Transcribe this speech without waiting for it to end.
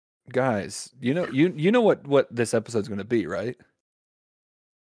guys, you know what this episode's going to be, right?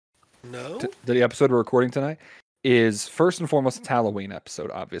 No. The episode we're recording tonight is first and foremost it's Halloween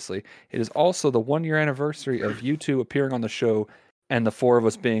episode. Obviously, it is also the 1-year anniversary of you two appearing on the show, and the four of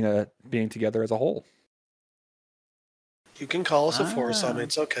us being together as a whole. You can call us a foursome.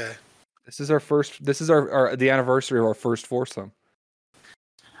 It's okay. This is our first. This is the anniversary of our first foursome.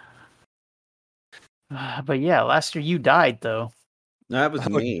 But yeah, last year you died though. That was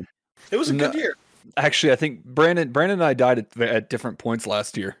me. It was a good year. Actually, I think Brandon and I died at different points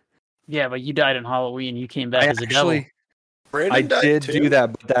last year. Yeah, but you died on Halloween. You came back as a devil. Brandon I did do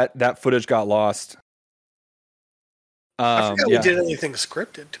that, but that footage got lost. I forgot we did anything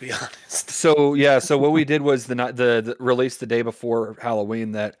scripted, to be honest. So what we did was the release the day before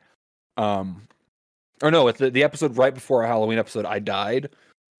Halloween. The episode right before our Halloween episode, I died,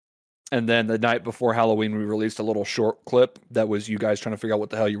 and then the night before Halloween, we released a little short clip that was you guys trying to figure out what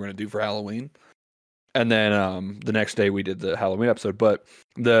the hell you were going to do for Halloween. And then the next day we did the Halloween episode, but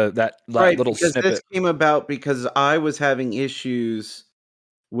that little snippet. This came about because I was having issues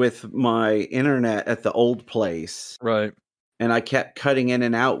with my internet at the old place. Right. And I kept cutting in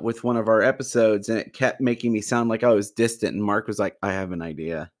and out with one of our episodes, and it kept making me sound like I was distant. And Mark was like, I have an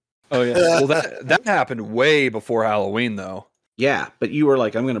idea. Oh, yeah. Well, that happened way before Halloween, though. Yeah, but you were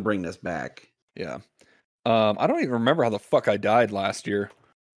like, I'm going to bring this back. Yeah. I don't even remember how the fuck I died last year.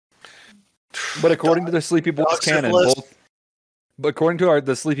 But according to the Sleepy Boys canon,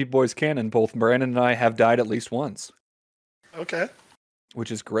 the Sleepy Boys canon, both Brandon and I have died at least once. Okay.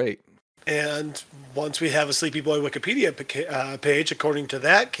 Which is great. And once we have a Sleepy Boy Wikipedia page, according to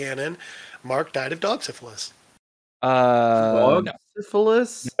that canon, Mark died of dog syphilis. Dog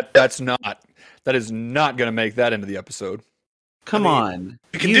syphilis? That is not going to make that into the episode. Come on.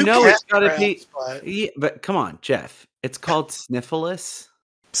 You know it's got to be. Yeah, but come on, Jeff. It's called Sniffilus.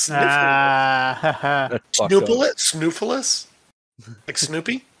 Snoofilus? Like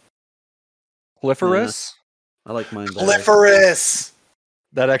Snoopy? Clitoris? I like mine better. Clitoris!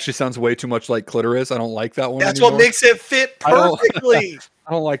 That actually sounds way too much like clitoris. I don't like that one That's anymore. what makes it fit perfectly.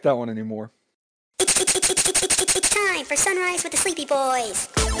 I don't like that one anymore. It's time for Sunrise with the Sleepy Boys.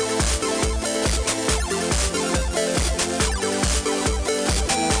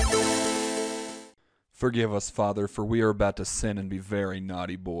 Forgive us, Father, for we are about to sin and be very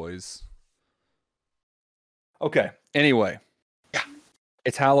naughty boys. Okay. Anyway. Yeah.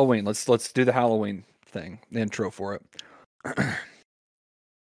 It's Halloween. Let's do the Halloween thing. The intro for it.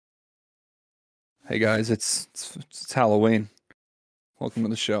 Hey guys, it's Halloween. Welcome to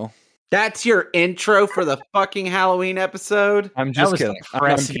the show. That's your intro for the fucking Halloween episode? I'm just kidding.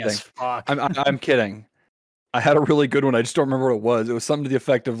 I'm kidding. I'm kidding. I had a really good one. I just don't remember what it was. It was something to the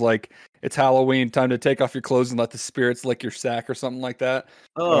effect of like, it's Halloween, time to take off your clothes and let the spirits lick your sack or something like that.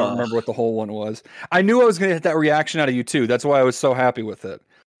 I don't remember what the whole one was. I knew I was going to get that reaction out of you too. That's why I was so happy with it.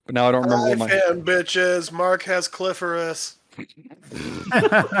 But now I don't remember what my... fan bitches. Mark has clitoris.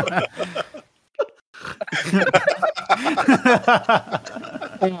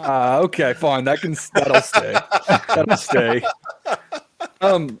 Okay, fine. That'll stay. That'll stay.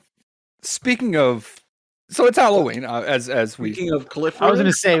 Speaking of... So it's Halloween, as we. Speaking of clitoris, I was going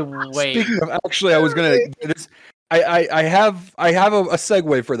to say, wait. Speaking of, actually, I was going to. I have a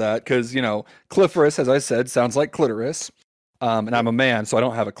segue for that because clitoris, as I said, sounds like clitoris, and I'm a man, so I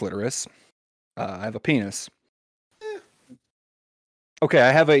don't have a clitoris. I have a penis. Okay,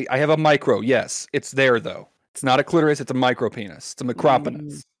 I have a micro. Yes, it's there though. It's not a clitoris. It's a micro penis. It's a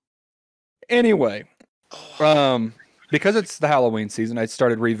micropenis. Anyway, because it's the Halloween season, I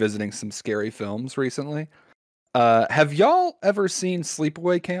started revisiting some scary films recently. Have y'all ever seen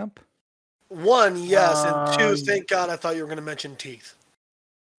Sleepaway Camp? 1, yes, and 2, thank God I thought you were going to mention Teeth.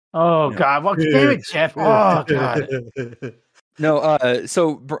 Oh, God. Well, damn it, Jeff. Oh, God. No,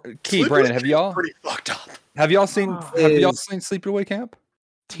 so, Key, Brandon, have y'all... Pretty fucked up. Have y'all seen Sleepaway Camp?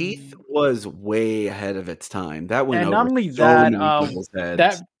 Teeth was way ahead of its time. That went and over not only so that, many people's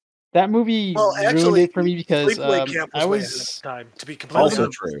heads. That movie ruined it for me because I was time to be completely also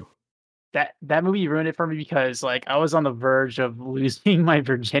true. That movie ruined it for me because I was on the verge of losing my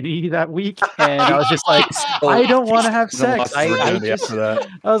virginity that week, and I was just like, I don't want to have sex. I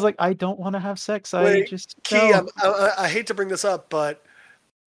was like, I don't want to have sex. Key, I hate to bring this up, but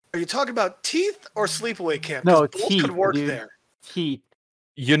are you talking about Teeth or Sleepaway Camp? No, both Teeth could work dude. there. Teeth.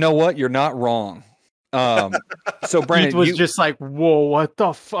 You know what? You're not wrong. So Brandon Teeth was just like, whoa, what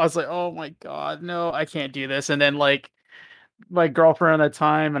the fuck? I was like, oh my God, no, I can't do this. And then my girlfriend at the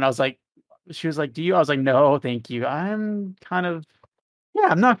time, and I was like, she was like, do you? I was like, no, thank you. I'm kind of,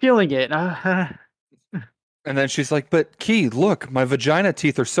 I'm not feeling it. And then she's like, "But Key, look, my vagina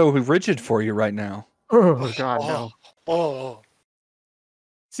teeth are so rigid for you right now." Oh God, no. Oh.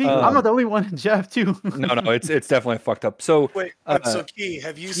 See, I'm not the only one, Jeff, too. No, it's definitely fucked up. So wait, so Key,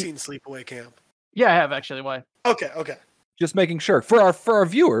 have you seen Sleepaway Camp? Yeah, I have actually. Why? Okay. Just making sure for our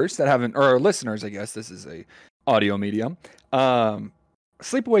viewers that haven't, or our listeners, I guess this is a audio medium.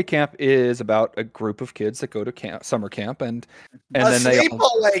 Sleepaway Camp is about a group of kids that go to summer camp, and then they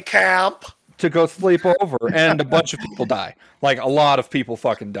sleepaway camp to go sleep over, and a bunch of people die. Like a lot of people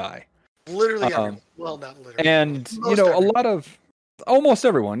fucking die. Literally everyone. Well, not literally. And almost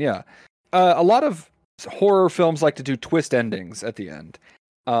everyone, yeah. A lot of horror films like to do twist endings at the end.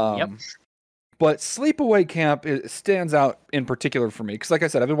 Yep. But Sleepaway Camp stands out in particular for me because, like I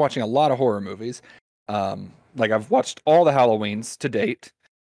said, I've been watching a lot of horror movies. Like I've watched all the Halloweens to date.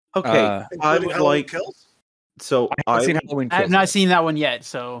 Okay, I would like. Kills? So I've seen Halloween Kills. I've not seen that one yet.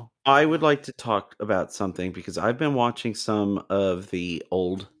 So I would like to talk about something because I've been watching some of the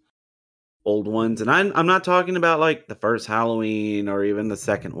old ones, and I'm not talking about like the first Halloween or even the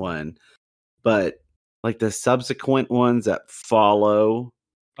second one, but like the subsequent ones that follow.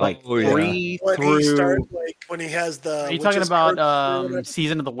 Like 3 through. When he has the. Are you talking about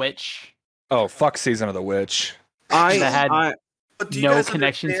Season of the Witch? Oh, fuck Season of the Witch. That had no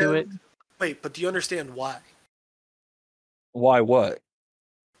connection to it. Wait, but do you understand why? Why what?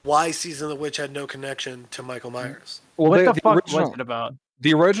 Why Season of the Witch had no connection to Michael Myers? Well, what the fuck was it about?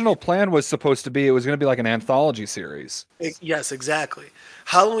 The original plan was supposed to be, it was going to be like an anthology series. Yes, exactly.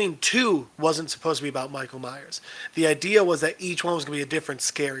 Halloween 2 wasn't supposed to be about Michael Myers. The idea was that each one was going to be a different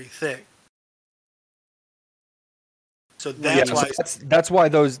scary thing. So that's why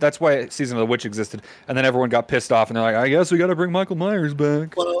that's why Season of the Witch existed, and then everyone got pissed off, and they're like, I guess we got to bring Michael Myers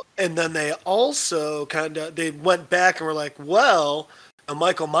back. Well, and then they also they went back and were like, well, a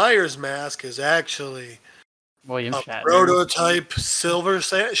Michael Myers mask is actually William a Shatner. prototype silver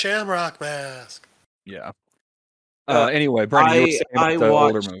shamrock mask. Yeah. Anyway, Brandon, you were saying about the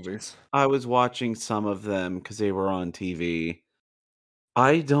older movies. I was watching some of them because they were on TV.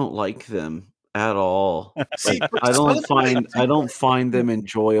 I don't like them at all. Like, I don't find them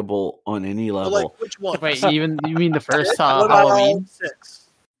enjoyable on any level. Like, which one? Wait, you mean the first Halloween? 6?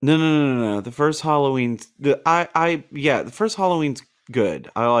 No. The first Halloween. The first Halloween's good.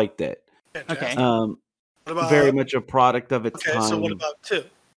 I liked it. Okay. Very much a product of its time. Okay, so what about 2?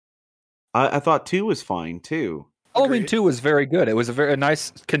 I thought 2 was fine too. Halloween 2 was very good. It was a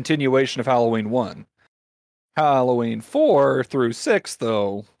nice continuation of Halloween 1. Halloween 4 through 6,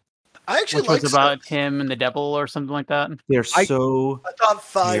 though. Which was about him and the devil or something like that. They're so I thought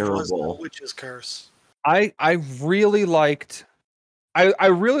 5 terrible. was the witch's curse. I really liked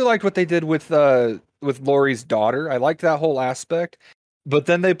what they did with Laurie's daughter. I liked that whole aspect. But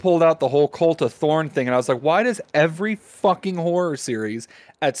then they pulled out the whole Cult of Thorn thing, and I was like, why does every fucking horror series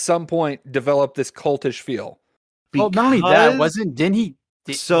at some point develop this cultish feel? Well, not only that, didn't he?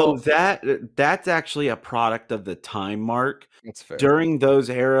 That's actually a product of the time, Mark. That's fair. During those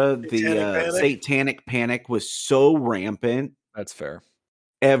era, the satanic panic was so rampant. That's fair.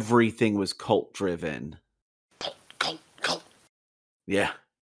 Everything was cult driven. Cult. Yeah.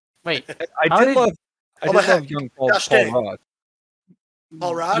 Wait, I did love young Paul Rudd.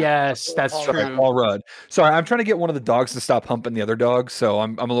 Paul Rudd? Yes, that's true. Paul Rudd. Sorry, I'm trying to get one of the dogs to stop humping the other dog, so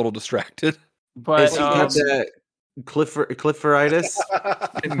I'm a little distracted. But he got that clifforitis.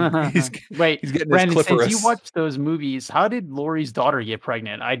 He's getting Brandon, since you watched those movies, how did Laurie's daughter get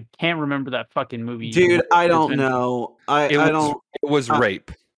pregnant? I can't remember that fucking movie. Dude, I don't know. It was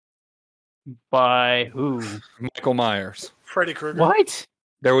rape. By who? Michael Myers. Freddy Krueger. What?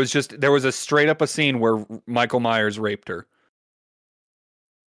 There was a straight up a scene where Michael Myers raped her.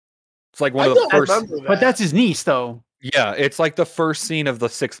 It's like one of the first. But that's his niece, though. Yeah, it's like the first scene of the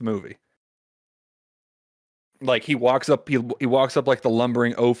 6th movie. Like he walks up like the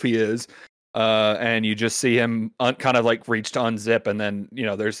lumbering oaf he is, and you just see him kind of like reach to unzip, and then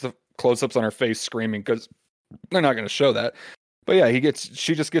there's the close-ups on her face screaming because they're not going to show that. But yeah,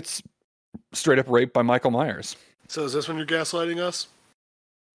 she just gets straight up raped by Michael Myers. So is this when you're gaslighting us?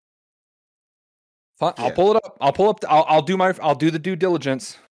 Fine, yeah. I'll pull it up. I'll do the due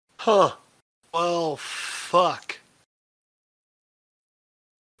diligence. Huh. Well, fuck.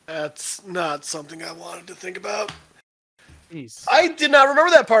 That's not something I wanted to think about. Jeez. I did not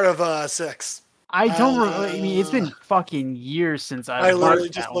remember that part of 6. I don't really. I mean, it's been fucking years since I literally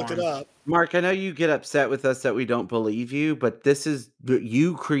just looked it up. Mark, I know you get upset with us that we don't believe you, but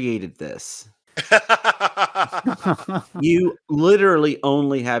you created this. You literally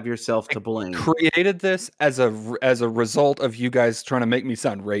only have yourself to blame. I created this as a result of you guys trying to make me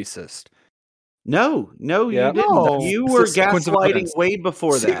sound racist. No, you didn't. No. You were gaslighting way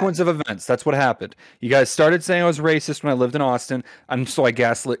before that. Sequence of events. That's what happened. You guys started saying I was racist when I lived in Austin, and so I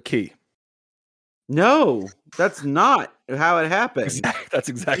gaslit Key. No, that's not how it happened. That's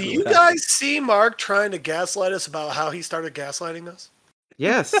exactly. Do you guys see Mark trying to gaslight us about how he started gaslighting us?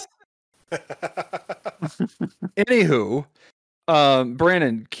 Yes. Anywho,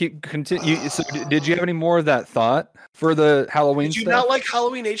 Brandon, continue. So, did you have any more of that thought for the Halloween? Did you stuff? not like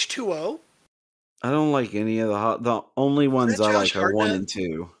Halloween H2O? I don't like any of the only ones I like are 1 and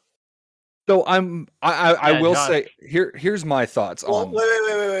 2. So I will say here's my thoughts on.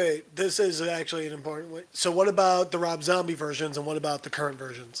 Wait. This is actually an important one. So what about the Rob Zombie versions and what about the current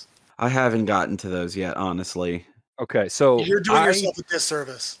versions? I haven't gotten to those yet, honestly. Okay, so you're doing yourself a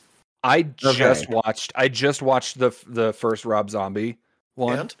disservice. I just watched the first Rob Zombie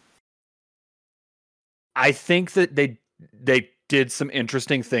one. And? I think that they did some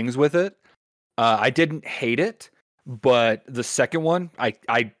interesting things with it. I didn't hate it, but the second one I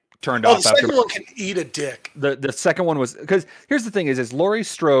turned off. The second one can eat a dick. The second one was because here's the thing is Laurie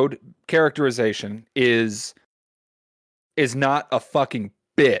Strode characterization is not a fucking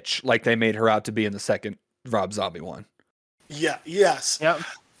bitch like they made her out to be in the second Rob Zombie one. Yeah. Yes. Yep.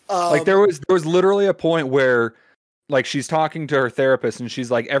 Like there was literally a point where like she's talking to her therapist and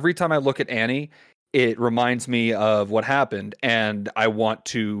she's like, every time I look at Annie, it reminds me of what happened and I want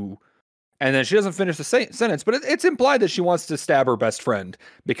to. And then she doesn't finish the sentence, but it's implied that she wants to stab her best friend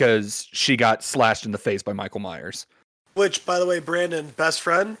because she got slashed in the face by Michael Myers. Which, by the way, Brandon, best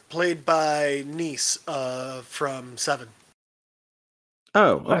friend, played by niece from Seven.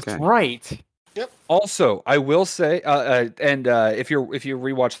 Oh, okay. That's right. Yep. Also, I will say, if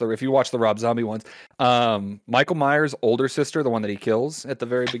you watch the Rob Zombie ones, Michael Myers' older sister, the one that he kills at the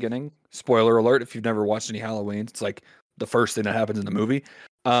very beginning. Spoiler alert! If you've never watched any Halloween, it's like the first thing that happens in the movie.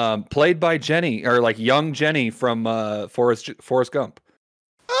 Played by Jenny, or like young Jenny from Forrest Gump.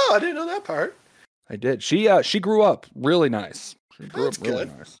 Oh, I didn't know that part. I did. She grew up really nice. She grew That's up really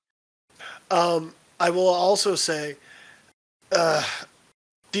good. nice. I will also say,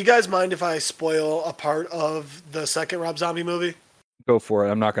 do you guys mind if I spoil a part of the second Rob Zombie movie? Go for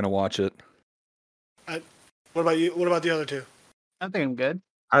it. I'm not going to watch it. What about you? What about the other two? I think I'm good.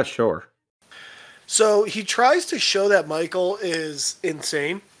 Sure. So he tries to show that Michael is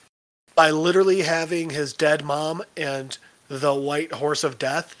insane by literally having his dead mom and the white horse of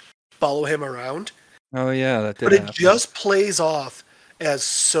death follow him around. Oh yeah, that did. But it just plays off as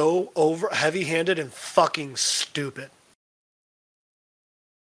so heavy-handed and fucking stupid.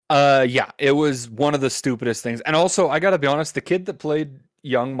 Yeah, it was one of the stupidest things. And also, I got to be honest, the kid that played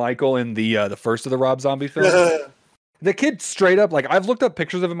young Michael in the first of the Rob Zombie films, the kid straight up, like I've looked up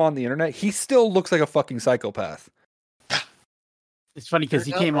pictures of him on the internet, he still looks like a fucking psychopath. It's funny because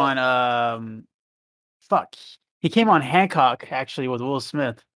he came on he came on Hancock actually with Will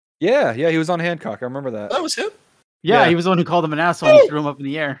Smith. Yeah, he was on Hancock. I remember that. That was him? Yeah, he was the one who called him an asshole and he threw him up in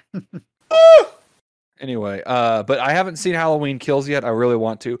the air. Anyway, but I haven't seen Halloween Kills yet. I really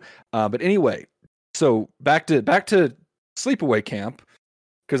want to. But anyway, so back to Sleepaway Camp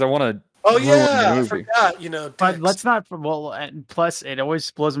because I want to. Oh yeah, I forgot. But let's not. Well, and plus, it always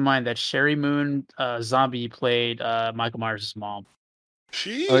blows my mind that Sherry Moon Zombie played Michael Myers' mom.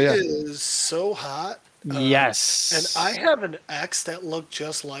 She is so hot. Yes, and I have an ex that looked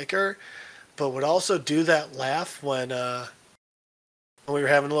just like her, but would also do that laugh when we were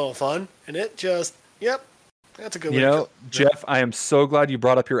having a little fun, and it just. Yep, that's a good one. Jeff, I am so glad you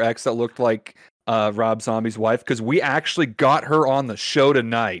brought up your ex that looked like Rob Zombie's wife because we actually got her on the show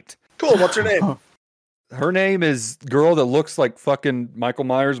tonight. Cool. What's her name? Her name is girl that looks like fucking Michael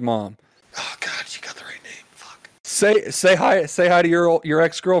Myers' mom. Oh God, you got the right name. Fuck. Say hi to your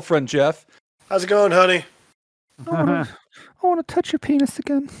ex-girlfriend, Jeff. How's it going, honey? I want to touch your penis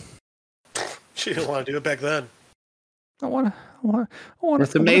again. She didn't want to do it back then. I want to.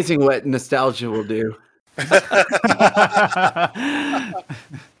 It's amazing what nostalgia will do.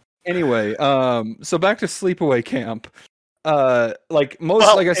 Anyway, so back to Sleepaway Camp. Like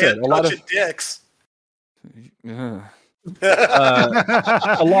I said, a lot of dicks. A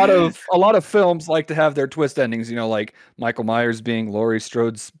lot of films like to have their twist endings. Like Michael Myers being Laurie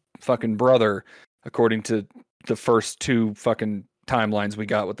Strode's fucking brother, according to the first two fucking timelines we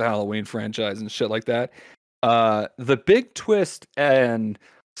got with the Halloween franchise and shit like that. The big twist in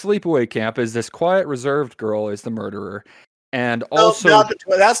Sleepaway Camp is this quiet, reserved girl is the murderer, and also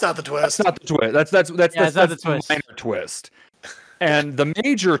that's not the twist. That's not the twist. That's the minor twist. And the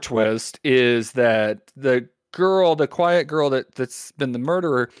major twist is that the quiet girl that's been the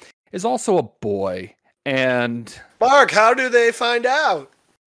murderer, is also a boy. And Mark, how do they find out?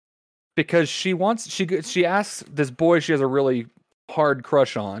 because she asks this boy she has a really hard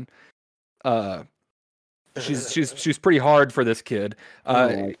crush on. She's pretty hard for this kid.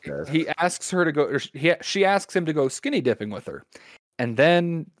 He asks her to go. She asks him to go skinny dipping with her, and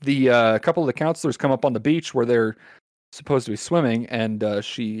then the couple of the counselors come up on the beach where they're supposed to be swimming, and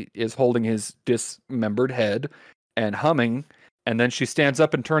she is holding his dismembered head and humming, and then she stands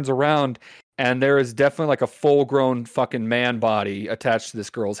up and turns around, and there is definitely like a full-grown fucking man body attached to this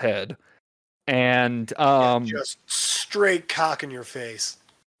girl's head, and just straight cock in your face.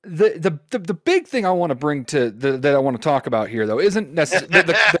 The big thing I want to bring to that I want to talk about here though isn't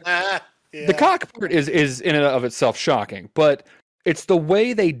necessarily the cock part is in and of itself shocking, but it's the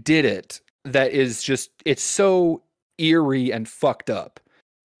way they did it that is just it's so eerie and fucked up.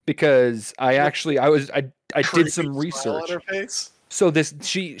 Because I did some research. On her face. So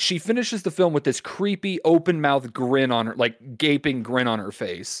she finishes the film with this creepy open mouth grin on her, like gaping grin on her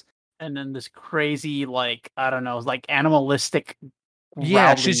face, and then this crazy like I don't know, like animalistic.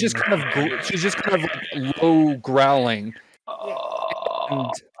 Yeah, she's just kind of like low growling. And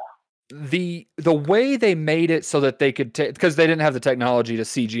the way they made it so that they could because they didn't have the technology to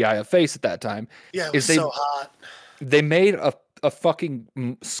CGI a face at that time. Yeah, it was so hot. They made a fucking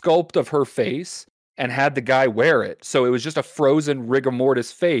sculpt of her face and had the guy wear it. So it was just a frozen rigor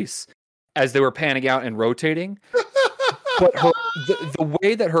mortis face as they were panning out and rotating. But the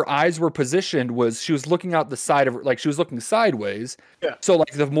way that her eyes were positioned was she was looking out the side of her, like she was looking sideways. Yeah. So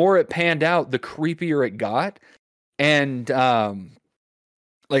like the more it panned out, the creepier it got. And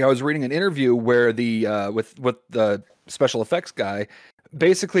like I was reading an interview where the with the special effects guy,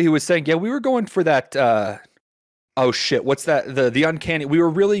 basically he was saying, yeah, we were going for that oh shit, what's that? The uncanny. We were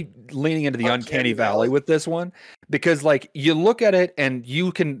really leaning into the uncanny valley with this one because like you look at it and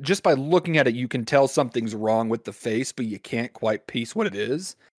you can just by looking at it you can tell something's wrong with the face, but you can't quite piece what it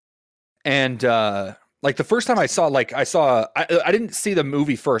is. And like the first time I didn't see the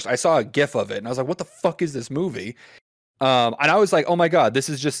movie first. I saw a GIF of it and I was like, what the fuck is this movie? And I was like, oh my god, this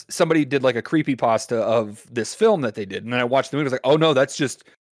is just somebody did like a creepypasta of this film that they did. And then I watched the movie. I was like, oh no, that's just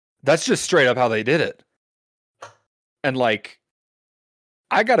straight up how they did it. And like,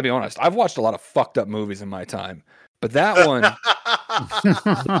 I got to be honest, I've watched a lot of fucked up movies in my time, but that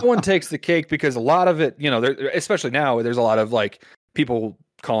one takes the cake because a lot of it, especially now, there's a lot of like people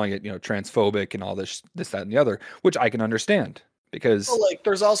calling it, transphobic and all this, that, and the other, which I can understand because like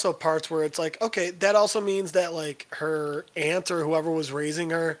there's also parts where it's like, okay, that also means that like her aunt or whoever was raising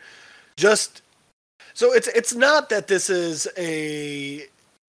her, so it's not that this is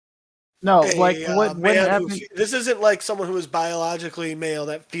what happened? This isn't like someone who is biologically male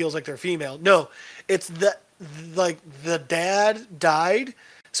that feels like they're female. No, it's that like the dad died,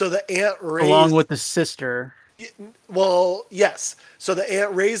 so the aunt raised along with the sister. Well, yes. So the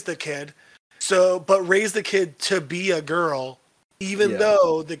aunt raised the kid, but raised the kid to be a girl, even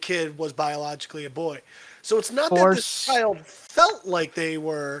though the kid was biologically a boy. So it's not that this child felt like they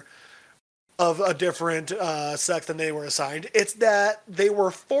were of a different sex than they were assigned. It's that they were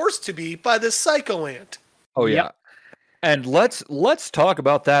forced to be by this psycho aunt. Oh yeah. Yep. And let's talk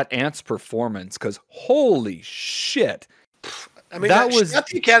about that aunt's performance because holy shit. I mean, that was got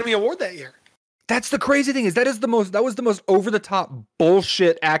the Academy Award that year. That's the crazy thing that was the most over the top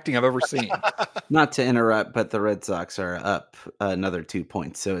bullshit acting I've ever seen. Not to interrupt, but the Red Sox are up another 2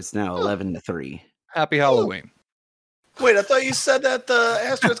 points, so it's now 11-3. Happy Halloween. Wait, I thought you said that the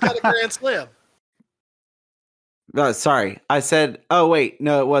Astros got a grand slam. Sorry. I said, oh, wait.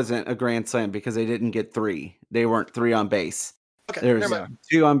 No, it wasn't a grand slam because they didn't get 3. They weren't 3 on base. Okay, there was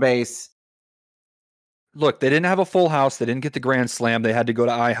 2 on base. Look, they didn't have a full house. They didn't get the grand slam. They had to go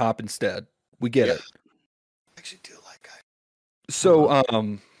to IHOP instead. We get it. I actually do like IHOP. So,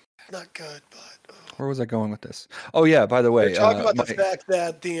 not good, but... Where was I going with this? Oh, yeah, by the way... We're talking about the fact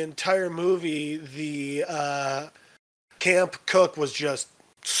that the entire movie, the... camp cook was just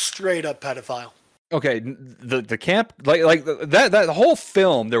straight up pedophile. Okay, the camp like that whole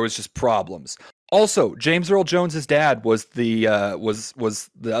film there was just problems. Also, James Earl Jones's dad was the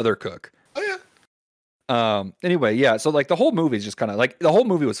other cook. Oh yeah. Anyway, yeah. So like the whole movie is just kind of like the whole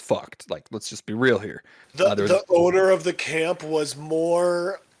movie was fucked. Like let's just be real here. The owner of the camp was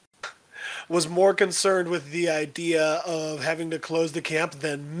more concerned with the idea of having to close the camp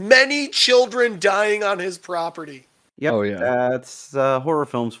than many children dying on his property. Yep, oh, yeah. That's horror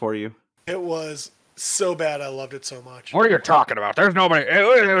films for you. It was so bad. I loved it so much. What are you talking about? There's nobody.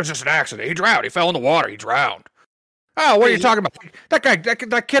 It was just an accident. He drowned. He fell in the water. He drowned. Oh, what are you talking about?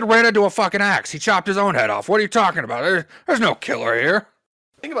 That kid ran into a fucking axe. He chopped his own head off. What are you talking about? There's no killer here.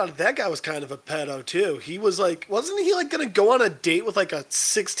 Think about it. That guy was kind of a pedo too. He was like, wasn't he like going to go on a date with like a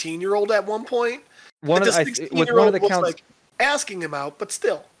 16-year-old at one point? One like of the 16-year-old was like asking him out, but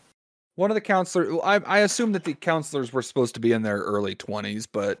still. One of the counselors. I assume that the counselors were supposed to be in their early 20s,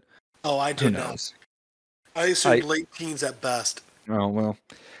 but I do not. I assumed late teens at best. Oh well,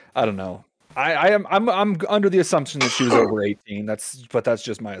 I don't know. I'm under the assumption that she was over 18. That's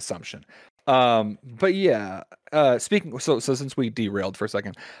just my assumption. But yeah. Speaking. So since we derailed for a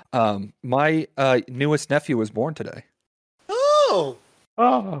second, my newest nephew was born today. Oh,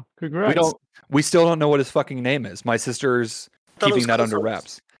 congrats! We still don't know what his fucking name is. My sister's keeping that under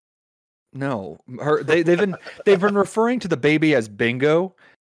wraps. No, they've been referring to the baby as Bingo,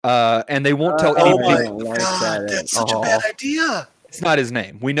 and they won't tell anybody. Oh my god, that's such a bad idea. It's not his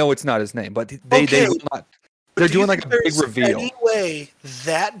name. We know it's not his name, but they will not. They're doing like a big reveal. Anyway,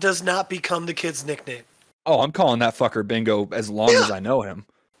 that does not become the kid's nickname. Oh, I'm calling that fucker Bingo as long as I know him.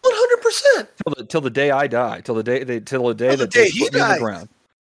 100%. Till the day I die. Till the day that they put me in the ground.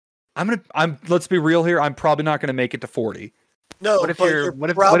 Let's be real here. I'm probably not going to make it to 40. No, what if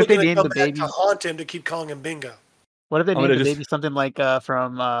they named the baby to haunt him to keep calling him Bingo? What if they named the baby something like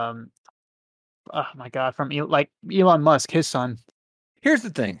from oh my god, from like Elon Musk, his son? Here's the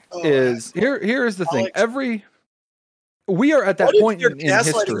thing: here is the thing. We are at that point in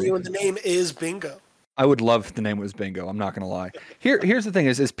history. You and the name is Bingo. I would love if the name was Bingo. I'm not gonna lie. Here's the thing: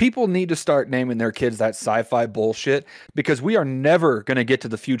 is people need to start naming their kids that sci-fi bullshit because we are never gonna get to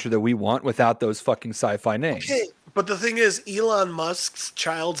the future that we want without those fucking sci-fi names. Okay, but the thing is, Elon Musk's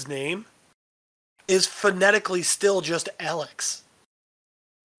child's name is phonetically still just Alex,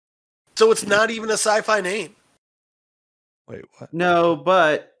 so it's not even a sci-fi name. Wait, what? No,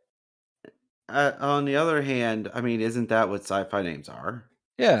 but on the other hand, I mean, isn't that what sci-fi names are?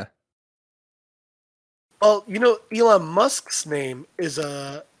 Yeah. Well, Elon Musk's name is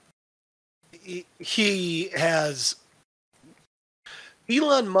Elon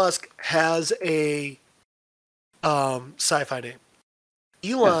Musk has a sci-fi name.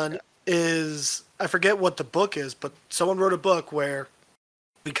 Elon is, I forget what the book is, but someone wrote a book where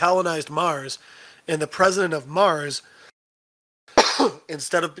we colonized Mars, and the president of Mars,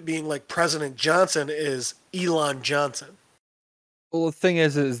 instead of being like President Johnson, is Elon Johnson. Well, the thing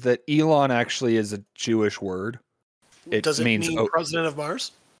is that Elon actually is a Jewish word. Does it mean president of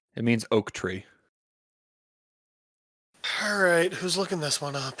Mars? It means oak tree. All right, who's looking this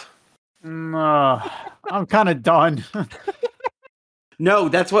one up? I'm kind of done. No,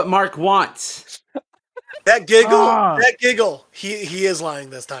 that's what Mark wants. That giggle. He is lying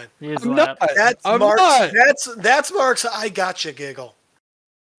this time. He is lying. That's Mark's I gotcha giggle.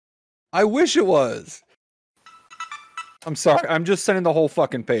 I wish it was. I'm sorry. I'm just sending the whole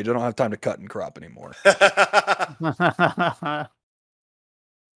fucking page. I don't have time to cut and crop anymore.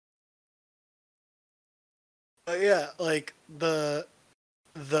 Yeah, like the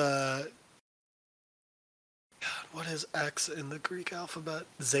God, what is X in the Greek alphabet?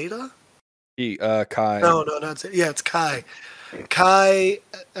 Zeta? Chi. No, not Zeta. Yeah, it's Chi. Chi.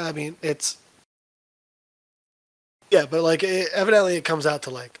 I mean, it's but like evidently it comes out to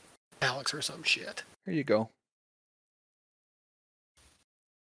like Alex or some shit. Here you go.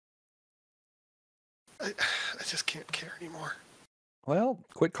 I just can't care anymore. Well,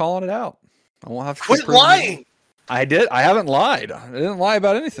 quit calling it out. I won't have to quit lying. I did. I haven't lied. I didn't lie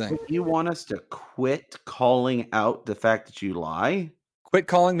about anything. You want us to quit calling out the fact that you lie? Quit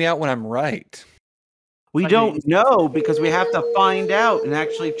calling me out when I'm right. We don't know because we have to find out and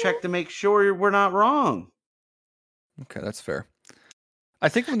actually check to make sure we're not wrong. Okay, that's fair. I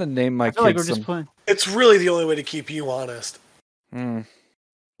think I'm going to name my kids It's really the only way to keep you honest. Yeah,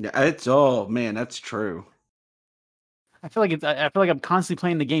 that's true. I feel like I'm constantly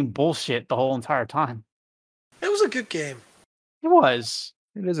playing the game bullshit the whole entire time. It was a good game. It was.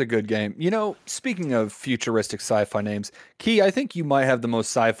 It is a good game. Speaking of futuristic sci-fi names, Key, I think you might have the most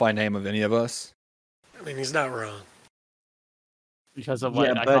sci-fi name of any of us. I mean, he's not wrong. Because of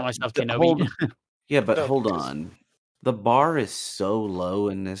what I call myself Kenobi. Hold on. The bar is so low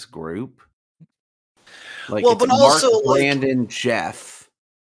in this group. Like, well, but also Mark, Brandon, Jeff,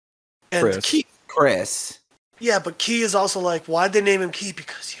 and Chris. Yeah, but Key is also like, why'd they name him Key?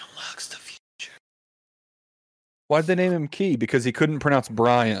 Because he unlocks the future. Why'd they name him Key? Because he couldn't pronounce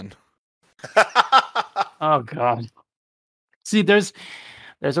Brian. Oh God. See, there's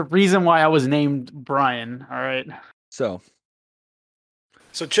a reason why I was named Brian. All right. So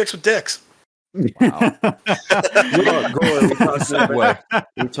chicks with dicks. Wow.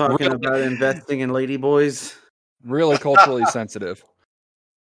 We're talking about investing in ladyboys. Really culturally sensitive.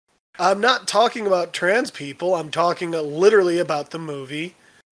 I'm not talking about trans people. I'm talking literally about the movie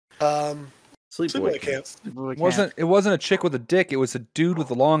Sleepaway Camp. It wasn't a chick with a dick. It was a dude with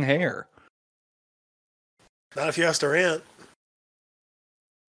the long hair. Not if you asked her aunt.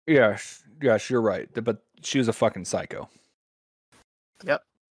 Yes, you're right. But she was a fucking psycho. Yep.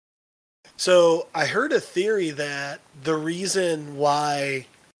 So I heard a theory that the reason why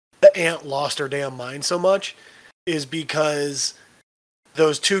the aunt lost her damn mind so much is because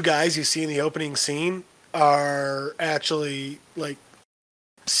those two guys you see in the opening scene are actually like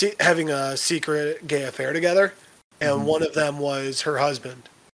having a secret gay affair together, and one of them was her husband.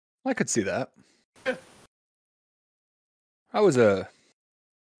 I could see that. Yeah. That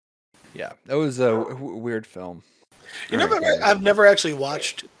was a weird film. I've never actually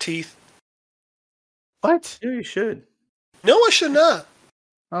watched Teeth. What? Yeah, you should. No, I should not.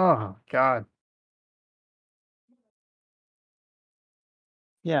 Oh God.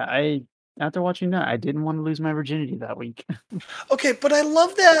 Yeah, after watching that, I didn't want to lose my virginity that week. Okay, but I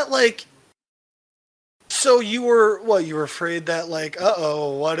love that, like, so you were afraid that, like,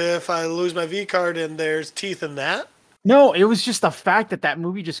 what if I lose my V card and there's teeth in that? No, it was just the fact that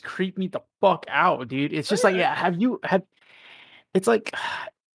movie just creeped me the fuck out, dude. It's just like, it's like,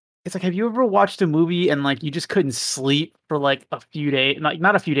 have you ever watched a movie and like you just couldn't sleep for like a few days, like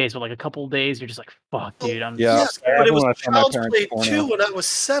not a few days, but like a couple days? You're just like, fuck, dude. I'm Yeah, scared. but it was Child's Play 2 when I was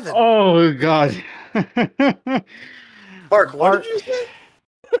 7. Oh God. Mark, what did you say?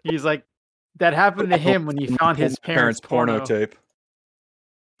 He's like, that happened to him when he found his parents' porno tape.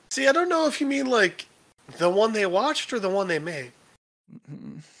 See, I don't know if you mean like the one they watched or the one they made,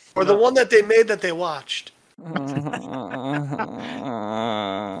 or the one that they made that they watched. You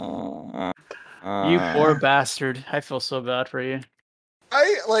poor bastard. I feel so bad for you.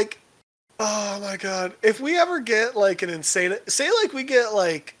 Oh my God. If we ever get like an insane, say like we get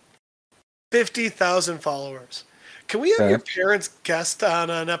like 50,000 followers, can we have your parents guest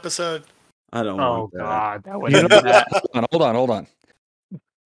on an episode? I don't want that. God, that would be that. Hold on.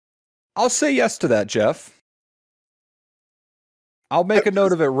 I'll say yes to that, Jeff. I'll make a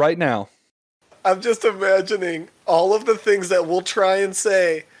note of it right now. I'm just imagining all of the things that we'll try and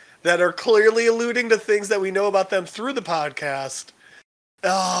say that are clearly alluding to things that we know about them through the podcast.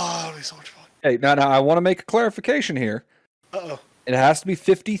 Oh, it'll be so much fun. Hey, now I want to make a clarification here. Uh-oh. It has to be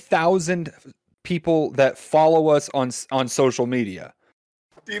 50,000 people that follow us on social media.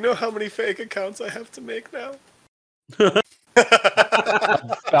 Do you know how many fake accounts I have to make now?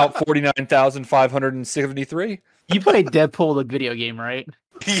 About 49,573. You played Deadpool, the video game, right?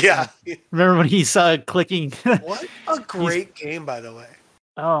 Yeah. Remember when he's clicking? What a great game, by the way.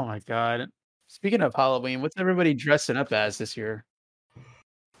 Oh my God. Speaking of Halloween, what's everybody dressing up as this year?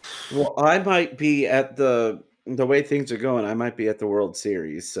 Well, I might be at the way things are going. I might be at the World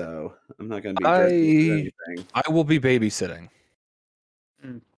Series, so I'm not going to be dressing anything. I will be babysitting.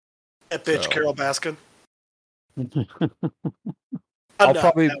 That bitch, Carol Baskin. I'll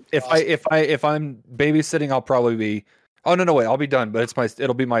probably if I'm babysitting, I'll probably be. Oh no, wait, I'll be done. But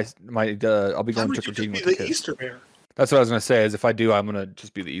it'll be my I'll be going trick or treating with the kids. Easter bear. That's what I was gonna say. Is if I do, I'm gonna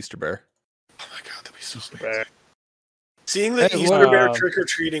just be the Easter bear. Oh my God, that'd be so amazing. Seeing the Easter bear trick or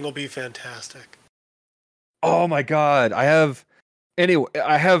treating will be fantastic. Oh my God, I have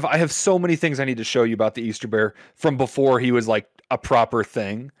so many things I need to show you about the Easter bear from before he was like a proper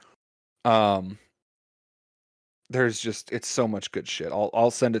thing. It's so much good shit.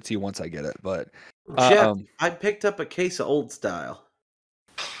 I'll send it to you once I get it. But Jeff, I picked up a case of Old Style.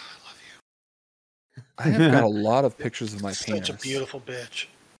 I love you. I have got a lot of pictures of my penis. Such a beautiful bitch.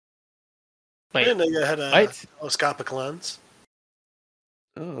 Wait, I didn't know you had a telescopic lens.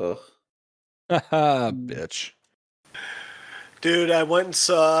 Oh, bitch. Dude, I went and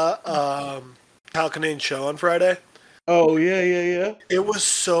saw Kalkinane's show on Friday. Oh, yeah. It was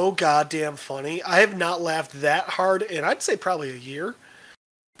so goddamn funny. I have not laughed that hard in, I'd say, probably a year.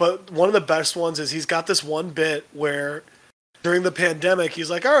 But one of the best ones is he's got this one bit where during the pandemic, he's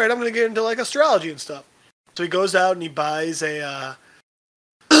like, all right, I'm going to get into like astrology and stuff. So he goes out and he buys a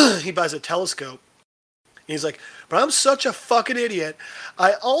telescope. And he's like, but I'm such a fucking idiot.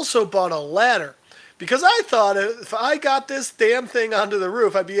 I also bought a ladder because I thought if I got this damn thing onto the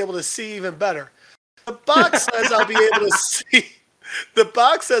roof, I'd be able to see even better. The box says I'll be able to see. The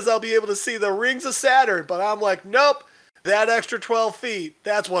box says I'll be able to see the rings of Saturn, but I'm like, nope. That extra 12 feet.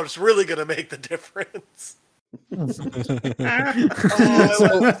 That's what's really going to make the difference. I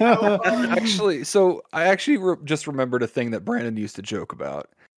actually just remembered a thing that Brandon used to joke about.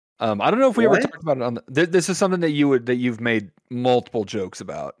 I don't know if we ever talked about it on this is something that you've made multiple jokes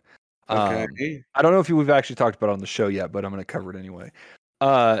about. Okay. I don't know if we've actually talked about it on the show yet, but I'm going to cover it anyway.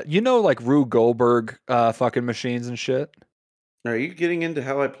 Like Rube Goldberg fucking machines and shit. Are you getting into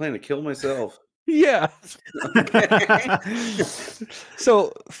how I plan to kill myself? Yeah.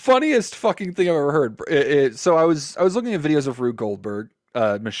 So funniest fucking thing I've ever heard. So I was looking at videos of Rube Goldberg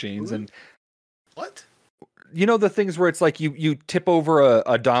machines, and what? You know the things where it's like you tip over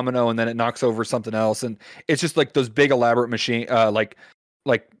a domino and then it knocks over something else, and it's just like those big elaborate machine like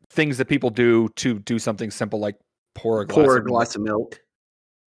things that people do to do something simple like pour a glass of milk.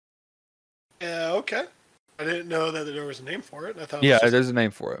 Yeah, okay. I didn't know that there was a name for it. I thought there's a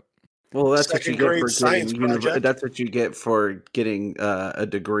name for it. Well, that's what you get for getting that's what you get for getting a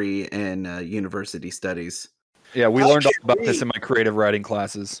degree in university studies. Yeah, we learned all about this in my creative writing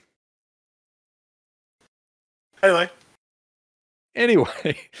classes.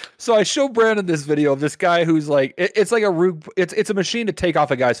 Anyway, so I show Brandon this video of this guy who's like, it's like it's a machine to take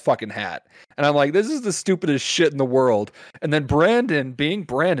off a guy's fucking hat, and I'm like, this is the stupidest shit in the world. And then Brandon, being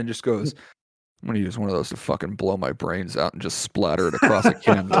Brandon, just goes, I'm gonna use one of those to fucking blow my brains out and just splatter it across a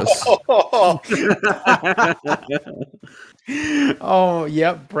canvas. Oh,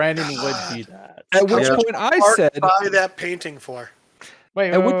 yep, Brandon would do that. At which point I said, buy that painting for.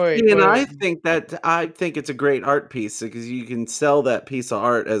 Wait. I think it's a great art piece because you can sell that piece of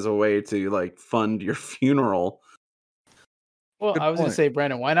art as a way to like fund your funeral. Well, I was gonna say,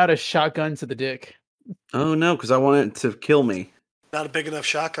 Brandon, why not a shotgun to the dick? Oh no, because I want it to kill me. Not a big enough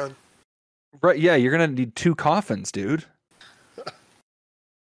shotgun. Right? Yeah, you're gonna need 2 coffins, dude.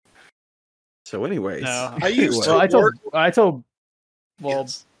 So, anyways, no, I told. Well,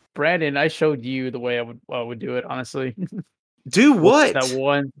 yes. Brandon, I showed you the way I would do it. Honestly. Do what?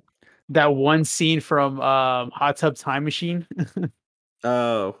 That one scene from Hot Tub Time Machine.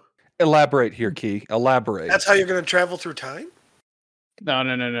 Oh. Elaborate here, Key. Elaborate. That's how you're going to travel through time?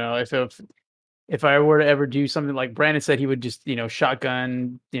 No. If I were to ever do something like Brandon said, he would just,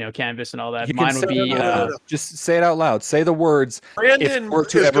 shotgun, canvas and all that. Mine would be just say it out loud. Say the words. Brandon is going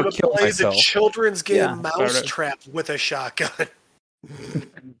to play the children's game Mousetrap with a shotgun.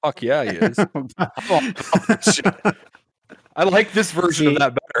 Fuck yeah, he is. I like this version of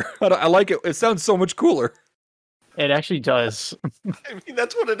that better. I like it. It sounds so much cooler. It actually does. I mean,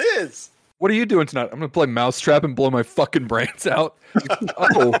 that's what it is. What are you doing tonight? I'm going to play Mousetrap and blow my fucking brains out.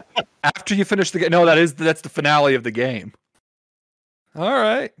 Oh, after you finish the game. No, that's the finale of the game. All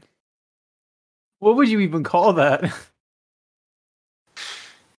right. What would you even call that?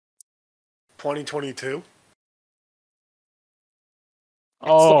 2022.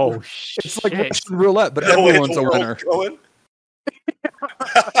 Oh, it's like Russian roulette, but everyone's a winner.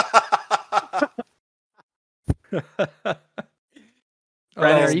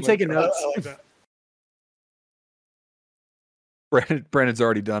 Brandon, are you taking notes? I like that. Brandon's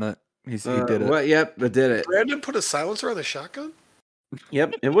already done it. He did it. Well, yep, I did it. Brandon put a silencer on the shotgun?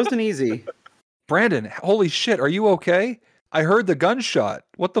 Yep, it wasn't easy. Brandon, holy shit, are you okay? I heard the gunshot.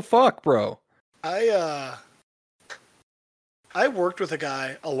 What the fuck, bro? I worked with a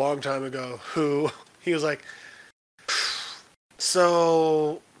guy a long time ago who he was like,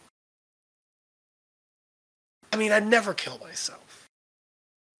 so, I mean, I'd never kill myself.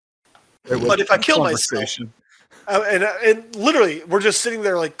 But if I kill myself, and literally, we're just sitting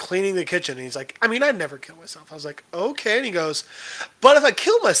there like cleaning the kitchen, and he's like, I mean, I'd never kill myself. I was like, okay. And he goes, but if I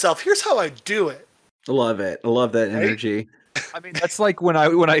kill myself, here's how I do it. I love it. I love that energy. I mean, that's like when I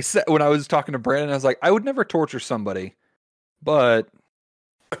was talking to Brandon, I was like, I would never torture somebody, but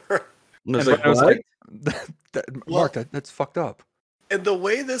I was like, Mark, that's fucked up. And the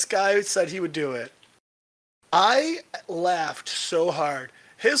way this guy said he would do it, I laughed so hard.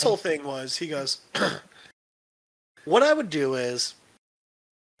 His whole thing was, he goes, what I would do is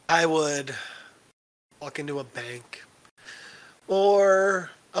I would walk into a bank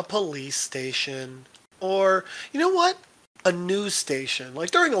or a police station or, you know what? A news station, like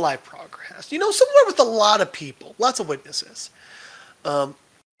during a live broadcast, somewhere with a lot of people, lots of witnesses. Then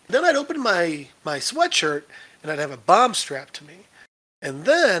I'd open my sweatshirt and I'd have a bomb strapped to me. And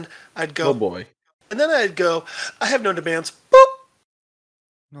then I'd go, oh boy. And then I'd go, I have no demands. Boop.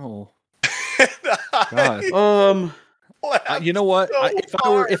 No. God. You know what?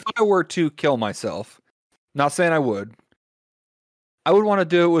 So if I were to kill myself, not saying I would want to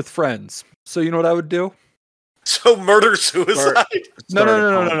do it with friends. So you know what I would do? So murder suicide? No.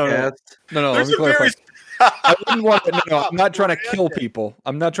 Let me clarify. I wouldn't want to. No, I'm not trying to kill people.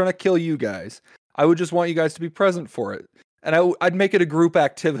 I'm not trying to kill you guys. I would just want you guys to be present for it, and I'd make it a group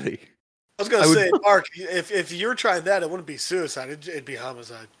activity. I was gonna say, Mark, if you're trying that, it wouldn't be suicide. It'd be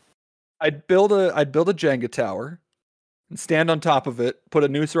homicide. I'd build a Jenga tower, and stand on top of it, put a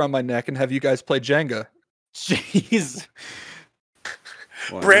noose around my neck, and have you guys play Jenga. Jeez.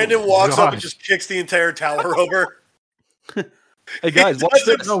 Wow. Brandon walks up and just kicks the entire tower over. Hey guys, watch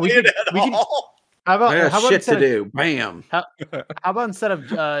this. No, we can. How about shit to do? Bam. How about instead of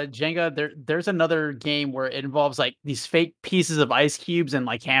Jenga, there's another game where it involves like these fake pieces of ice cubes and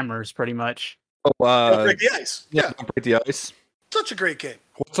like hammers, pretty much. Don't break the ice. Yeah, don't break the ice. Such a great game.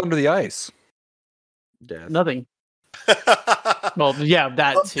 What's under the ice? Death. Nothing. Well, yeah,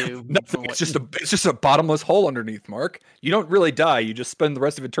 that too. Nothing. It's just a bottomless hole underneath, Mark. You don't really die. You just spend the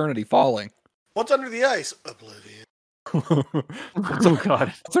rest of eternity falling. What's under the ice? Oblivion. Oh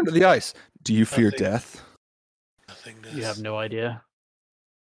God. What's under the ice? Do you fear death? Nothingness. You have no idea.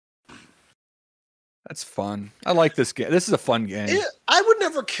 That's fun. I like this game. This is a fun game. I would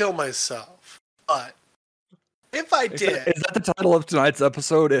never kill myself, but if I did... Is that the title of tonight's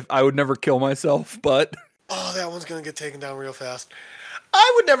episode? If I would never kill myself, but... Oh, that one's going to get taken down real fast.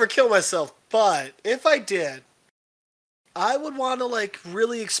 I would never kill myself, but if I did, I would want to, like,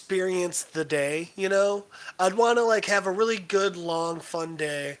 really experience the day, you know? I'd want to, like, have a really good, long, fun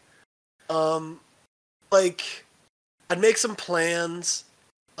day. Like, I'd make some plans,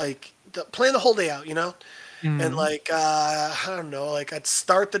 like, plan the whole day out, you know? Mm-hmm. And, like, I don't know, like, I'd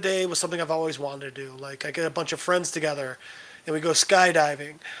start the day with something I've always wanted to do. Like, I get a bunch of friends together, and we go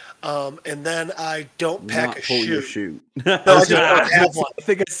skydiving. And then I don't pack a chute. No, I just don't have one. I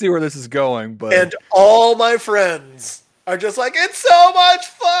think I see where this is going, but... And all my friends are just like, it's so much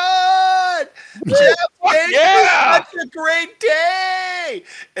fun! Jeff, such a great day!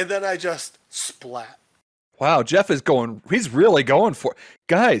 And then I just splat. Wow, Jeff is he's really going for it.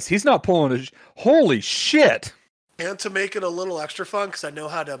 Guys, he's not pulling holy shit! And to make it a little extra fun, because I know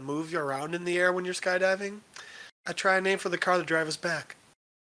how to move you around in the air when you're skydiving, I try a name for the car to drive us back.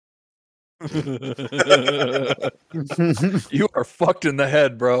 You are fucked in the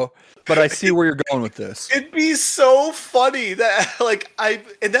head, bro. But I see where you're going with this. It'd be so funny that, like,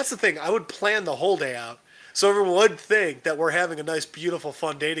 and that's the thing, I would plan the whole day out. So everyone would think that we're having a nice, beautiful,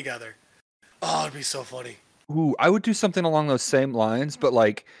 fun day together. Oh, it'd be so funny. Ooh, I would do something along those same lines, but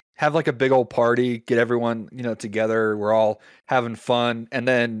like have like a big old party, get everyone, together. We're all having fun, and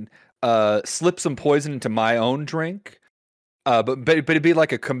then slip some poison into my own drink. But it'd be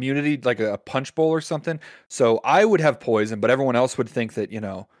like a community, like a punch bowl or something. So I would have poison, but everyone else would think that,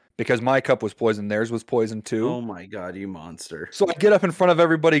 because my cup was poison, theirs was poison too. Oh my God, you monster. So I get up in front of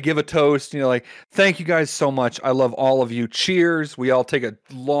everybody, give a toast, like, thank you guys so much. I love all of you. Cheers. We all take a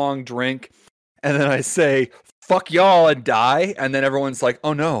long drink. And then I say, fuck y'all, and die. And then everyone's like,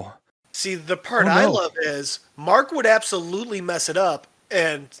 oh no. See, the part I love is Mark would absolutely mess it up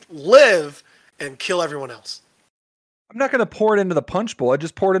and live and kill everyone else. I'm not going to pour it into the punch bowl. I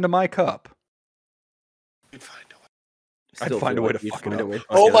just pour it into my cup. You'd find a way. I'd find a way to fuck it up.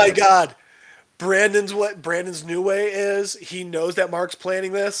 Oh my God. Brandon's new way is he knows that Mark's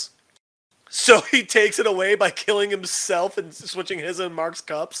planning this. So he takes it away by killing himself and switching his and Mark's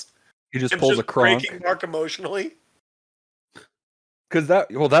cups. He just pulls a cronk. Breaking Mark emotionally. Because that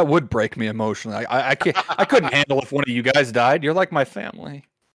would break me emotionally. I couldn't handle if one of you guys died. You're like my family.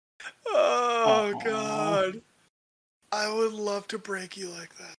 Oh God. I would love to break you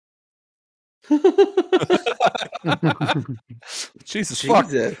like that. Jesus. Fuck.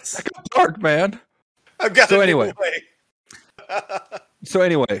 That got dark, man. I've got anyway. So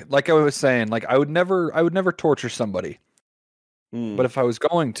anyway, like I was saying, like I would never torture somebody. But if I was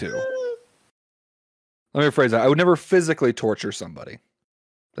going to, let me rephrase that. I would never physically torture somebody. Is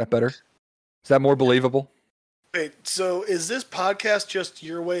that better? Is that more believable? Wait, so is this podcast just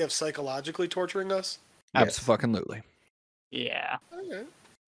your way of psychologically torturing us? Absolutely. Yeah. Okay.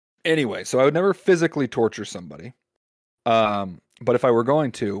 Anyway, so I would never physically torture somebody. But if I were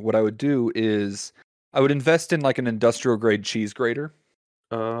going to, what I would do is I would invest in like an industrial grade cheese grater.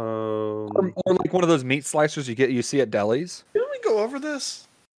 Or like one of those meat slicers you see at delis. Didn't we go over this?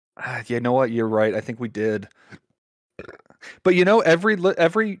 You know what? You're right. I think we did. But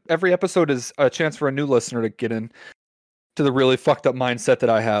every episode is a chance for a new listener to get in to the really fucked up mindset that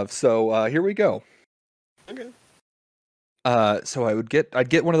I have. So here we go. Okay. So I'd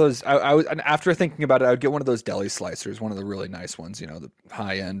get one of those. And after thinking about it, I would get one of those deli slicers, one of the really nice ones. The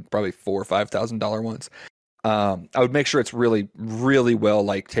high end, probably $4,000 or $5,000 ones. I would make sure it's really, really well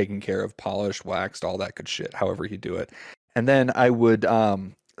like taken care of, polished, waxed, all that good shit. However you do it, and then I would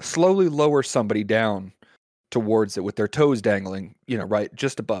slowly lower somebody down towards it with their toes dangling, right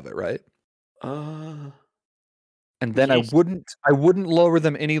just above it, right. And then I wouldn't lower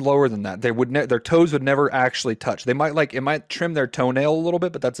them any lower than that. They would their toes would never actually touch. They might it might trim their toenail a little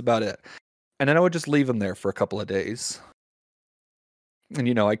bit, but that's about it. And then I would just leave them there for a couple of days.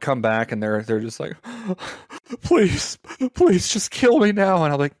 And I come back and they're just like, please just kill me now.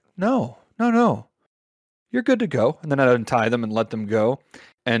 And I'm like, no. you're good to go. And then I'd untie them and let them go.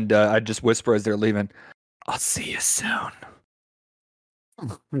 And I'd just whisper as they're leaving, I'll see you soon.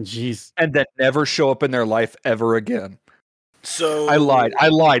 Jeez. And then never show up in their life ever again. So I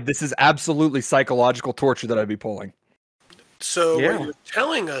lied. This is absolutely psychological torture that I'd be pulling. So what you're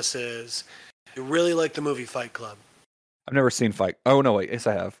telling us is you really like the movie Fight Club. I've never seen Fight. Oh no, wait, yes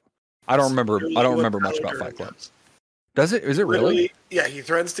I have. I don't remember much about Fight Club. Does it? Is it really? Yeah, he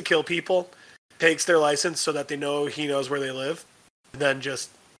threatens to kill people, takes their license so that they know he knows where they live, and then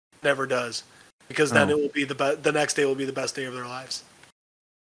just never does, because then it will be the next day will be the best day of their lives.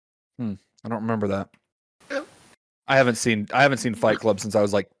 I don't remember that. Yeah. I haven't seen Fight Club since I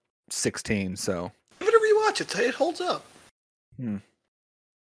was like 16. So give it a rewatch. It holds up.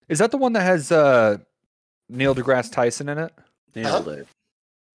 Is that the one that has Neil deGrasse Tyson in it? Nailed it.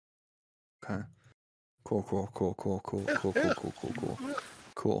 Okay. Cool.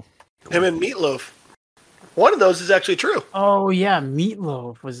 Him and Meatloaf. One of those is actually true. Oh yeah,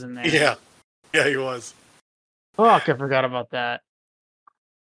 Meatloaf was in there. Yeah, he was. Fuck, I forgot about that.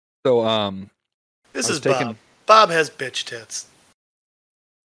 So this is Bob. Bob has bitch tits.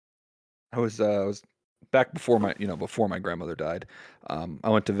 I was back before my grandmother died. I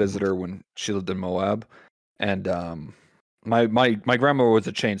went to visit her when she lived in Moab, and my grandmother was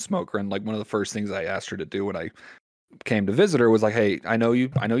a chain smoker, and like one of the first things I asked her to do when I came to visit her was like, hey, I know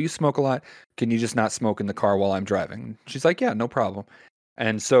you smoke a lot. Can you just not smoke in the car while I'm driving? She's like, yeah, no problem.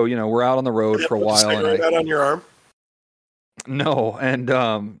 And so we're out on the road for a while, and out on your arm. No, and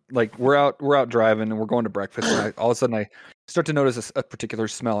like we're out driving and we're going to breakfast, and all of a sudden I start to notice a particular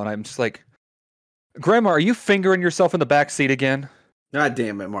smell, and I'm just like, Grandma, are you fingering yourself in the back seat again? God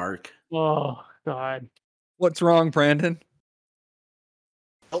damn it, Mark. Oh God. What's wrong, Brandon?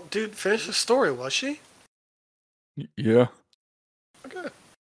 Oh, dude, finish the story, was she? Yeah. Okay.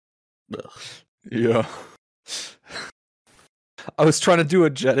 Yeah. I was trying to do a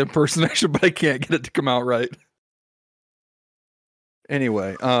Jet impersonation, but I can't get it to come out right.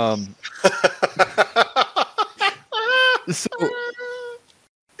 Anyway, so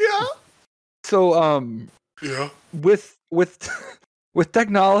yeah. So yeah. With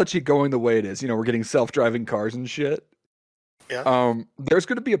technology going the way it is, we're getting self-driving cars and shit. Yeah. There's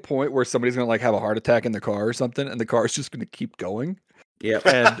going to be a point where somebody's going to like have a heart attack in the car or something, and the car is just going to keep going. Yeah.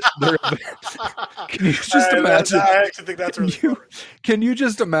 And can you just imagine? I actually think that's really funny. Can you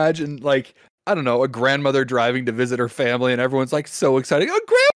just imagine, like, I don't know, a grandmother driving to visit her family, and everyone's like so excited. Oh,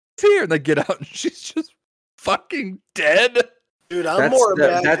 Grandma's here! And they get out, and she's just fucking dead. Dude, that's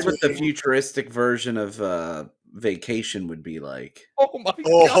what the futuristic version of Vacation would be like. Oh my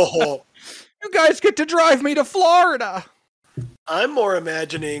god! You guys get to drive me to Florida. I'm more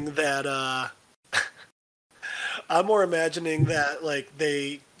imagining that. Like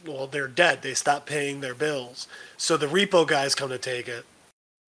they're dead. They stop paying their bills, so the repo guys come to take it,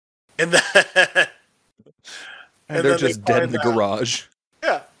 and then they're just dead in the garage.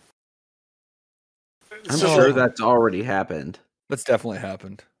 Yeah, I'm sure that's already happened. That's definitely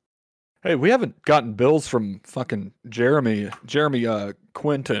happened. Hey, we haven't gotten bills from fucking Jeremy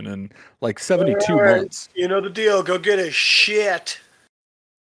Quinton in like 72 months. You know the deal. Go get his shit.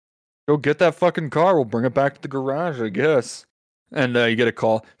 Go get that fucking car. We'll bring it back to the garage, I guess. And you get a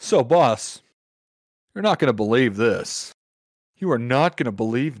call. So, boss, you're not going to believe this. You are not going to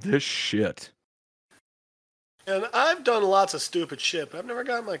believe this shit. And I've done lots of stupid shit, but I've never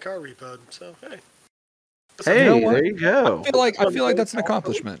gotten my car repoed. So, hey. There you go. I feel like that's an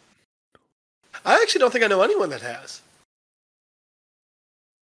accomplishment. I actually don't think I know anyone that has.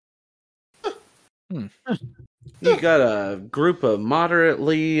 You got a group of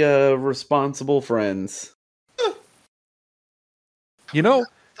moderately responsible friends.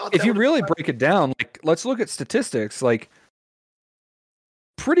 If you really break it down, like, let's look at statistics. Like,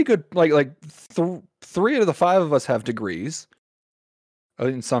 pretty good. Like 3 out of the 5 of us have degrees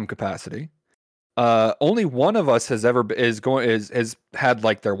in some capacity. Only one of us has had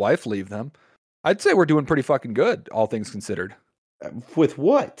like their wife leave them. I'd say we're doing pretty fucking good, all things considered. With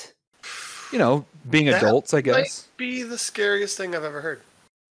what? Being adults, I guess. Might be the scariest thing I've ever heard.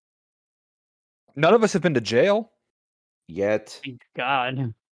 None of us have been to jail yet. Thank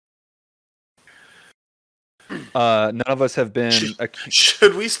God. None of us have been.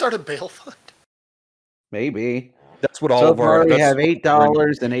 Should we start a bail fund? Maybe. That's what all of our. We have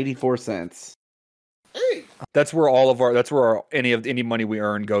 $8.84. Hey. That's where any money we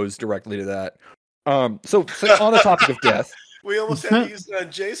earn goes directly to that. So on the topic of death, we almost had to use it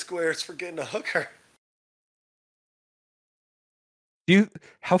on J Squares for getting a hooker.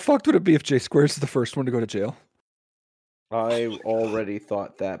 How fucked would it be if J Squares is the first one to go to jail? I already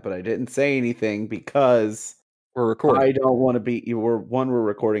thought that, but I didn't say anything because we're recording. I don't want to be. We're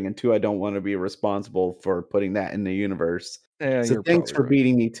recording, and two, I don't want to be responsible for putting that in the universe. Yeah, so thanks for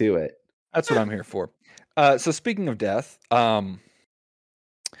beating me to it. That's what I'm here for. So speaking of death, like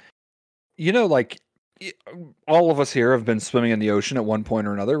all of us here have been swimming in the ocean at one point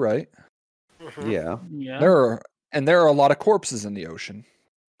or another, right? Mm-hmm. Yeah. There are a lot of corpses in the ocean.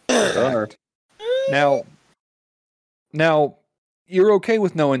 Now, you're okay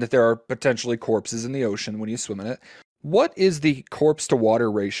with knowing that there are potentially corpses in the ocean when you swim in it. What is the corpse to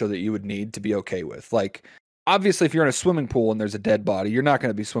water ratio that you would need to be okay with? Like, obviously, if you're in a swimming pool and there's a dead body, you're not going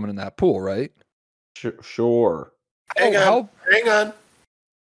to be swimming in that pool, right? Sure. Hang on.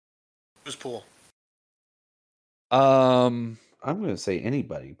 Whose pool? I'm going to say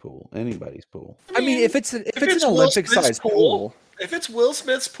anybody's pool. I mean, if it's an Olympic-sized pool, if it's Will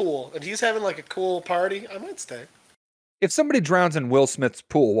Smith's pool and he's having like a cool party, I might stay. If somebody drowns in Will Smith's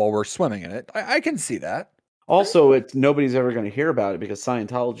pool while we're swimming in it, I can see that. Also, nobody's ever going to hear about it because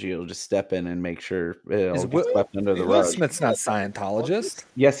Scientology will just step in and make sure it'll get swept under the rug. Will Smith's not Scientologist.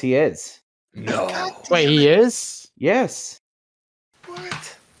 Yes, he is. No. Wait, he is? Yes.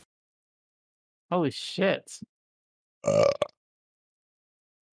 What? Holy shit.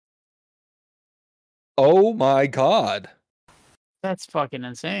 Oh my god. That's fucking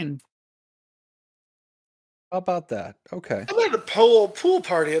insane. How about that? Okay. I'm at a pool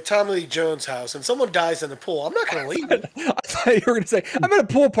party at Tommy Lee Jones' house and someone dies in the pool. I'm not going to leave it. I thought you were going to say, I'm at a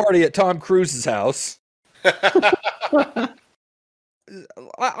pool party at Tom Cruise's house.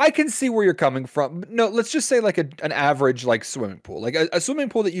 I can see where you're coming from. No, let's just say like an average like swimming pool. Like a swimming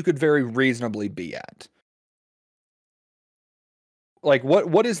pool that you could very reasonably be at. Like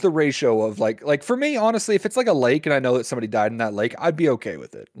what is the ratio of like for me, honestly, if it's like a lake and I know that somebody died in that lake, I'd be okay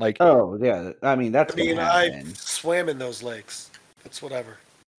with it. Like, oh yeah, I mean I swam in those lakes. It's whatever.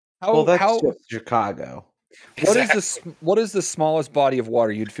 That's just Chicago. What is the smallest body of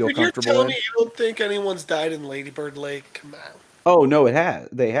water you'd feel comfortable You're telling in? me you don't think anyone's died in Lady Bird Lake? Come on. Oh no, it has.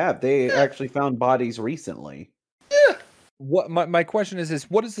 They have. They actually found bodies recently. Yeah. What my question is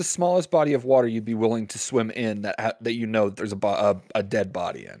what is the smallest body of water you'd be willing to swim in that you know there's a dead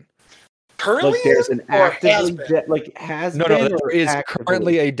body in? Currently, like there's an actively dead, like has no, been. No, there is actively?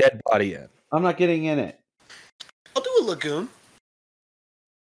 Currently a dead body in. I'm not getting in it. I'll do a lagoon.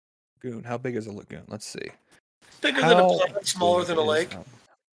 Lagoon. How big is a lagoon? Let's see. Bigger than a pond, smaller than a lake.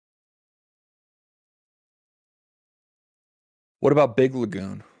 What about Big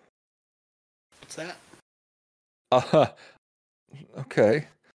Lagoon? What's that? Okay.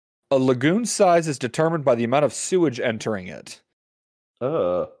 A lagoon size is determined by the amount of sewage entering it.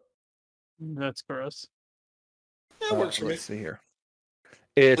 That's gross. That works for me. Let's see here.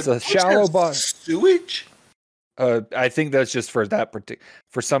 It's a shallow body. Sewage? I think that's just for that particular.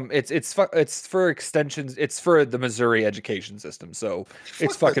 For some, it's for extensions. It's for the Missouri education system. So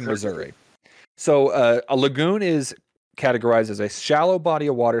it's fucking Missouri. So a lagoon is categorized as a shallow body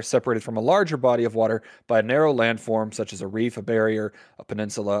of water separated from a larger body of water by a narrow landform, such as a reef, a barrier, a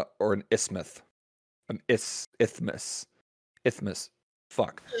peninsula, or an isthmus. Isthmus.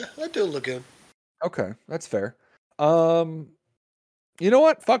 Fuck. Yeah, I do a lagoon. Okay, that's fair. You know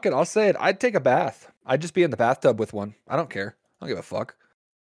what? Fuck it. I'll say it. I'd take a bath. I'd just be in the bathtub with one. I don't care. I don't give a fuck.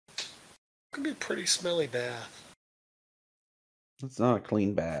 It could be a pretty smelly bath. It's not a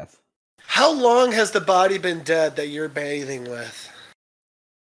clean bath. How long has the body been dead that you're bathing with?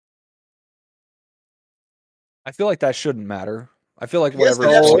 I feel like that shouldn't matter. I feel like Yes,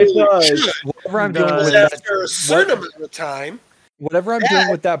 whatever I'm doing with that, after a certain amount of time, whatever I'm doing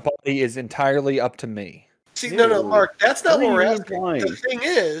with that body is entirely up to me. See, no, Mark, that's not what we're asking. The thing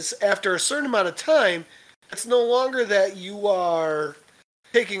is, after a certain amount of time, it's no longer that you are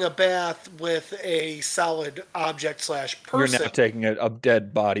taking a bath with a solid object / person. You're not taking a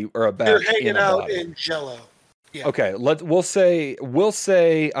dead body or a bath. You're hanging in a out body. in Jello. Yeah. Okay, we'll say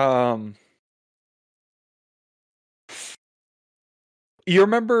you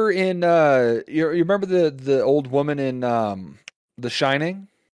remember in you remember the old woman in The Shining?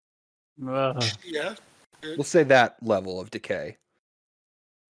 Yeah. We'll say that level of decay.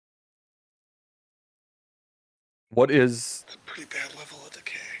 What is... It's a pretty bad level of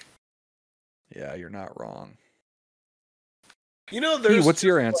decay. Yeah, you're not wrong. You know, there's what's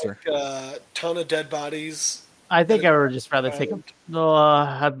your answer? Like a ton of dead bodies. I think I would just rather take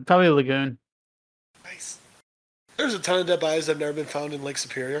probably a lagoon. Nice. There's a ton of dead bodies that have never been found in Lake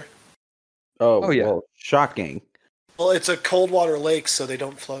Superior. Oh yeah. Well, shocking. Well, it's a cold water lake, so they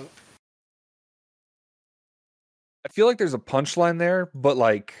don't float. I feel like there's a punchline there, but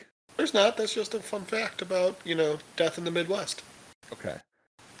like... There's not. That's just a fun fact about, death in the Midwest. Okay.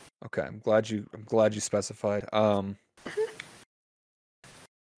 I'm glad you specified. Fair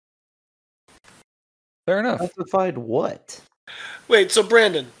enough. Specified what? Wait, so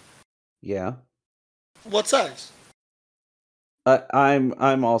Brandon. Yeah. What size?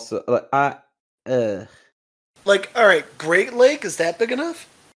 I'm also Like, all right, Great Lake, is that big enough?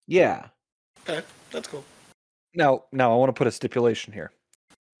 Yeah. Okay, that's cool. Now I want to put a stipulation here.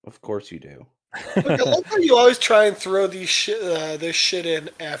 Of course you do. Look, I like how you always try and throw this shit in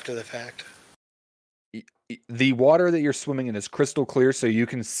after the fact. The water that you're swimming in is crystal clear, so you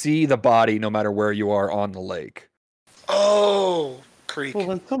can see the body no matter where you are on the lake. Oh, creek. Well,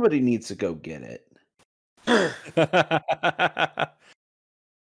 then somebody needs to go get it.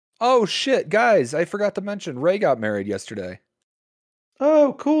 Oh shit, guys! I forgot to mention Ray got married yesterday.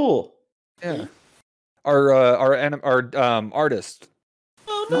 Oh, cool. Yeah, our artist.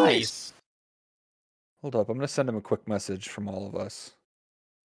 Oh, nice. Hold up, I'm gonna send him a quick message from all of us.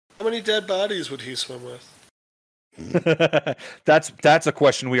 How many dead bodies would he swim with? That's a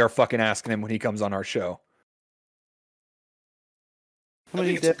question we are fucking asking him when he comes on our show. How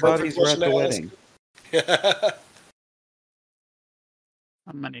many dead bodies were at the wedding?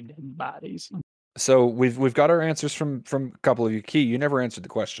 How many dead bodies? So we've got our answers from a couple of you. Key, you never answered the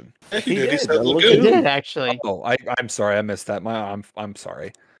question. Yeah, he did. He said He did actually. Oh, I'm sorry, I missed that. I'm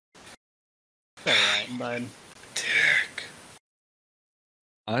sorry. All right, bud. Dick.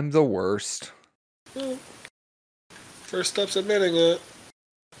 I'm the worst. Well, first step's admitting it.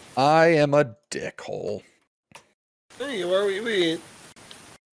 I am a dickhole. Hey, you are what you eat.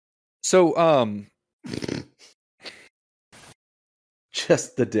 So,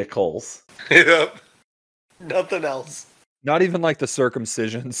 just the dickholes. Yep. Nothing else. Not even like the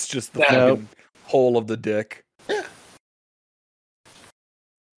circumcisions, just the fucking hole of the dick. Yeah.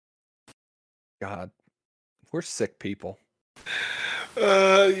 God, we're sick people.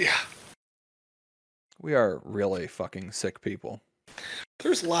 Yeah. We are really fucking sick people.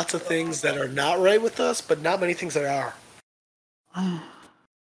 There's lots of things that are not right with us, but not many things that are.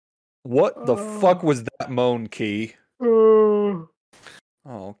 What the fuck was that moan, Key? Oh,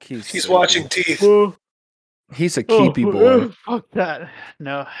 Key's He's sleepy. watching teeth. He's a keepy boy. Fuck that.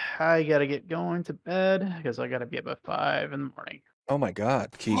 No, I gotta get going to bed because I gotta be up at 5 in the morning. Oh my god,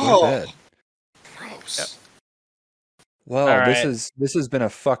 Key, go to bed. Gross. Yep. Well, this has been a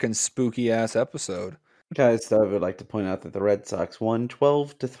fucking spooky ass episode. Guys, I would like to point out that the Red Sox won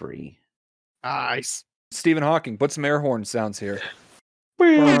 12-3. Nice. Stephen Hawking, put some air horn sounds here.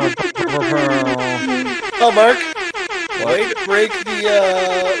 Oh, Mark. Way to break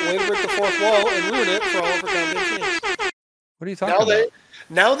the fourth wall and ruin it for all of our goddamn fans. What are you talking about?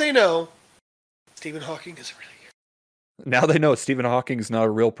 Now they know Stephen Hawking isn't really here. Now they know Stephen Hawking's not a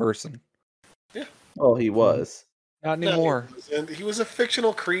real person. Yeah. Oh, he was. Not anymore. No, he was a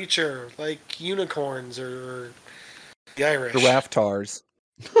fictional creature, like unicorns or the Irish. The Raftars.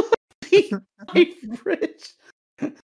 Rich.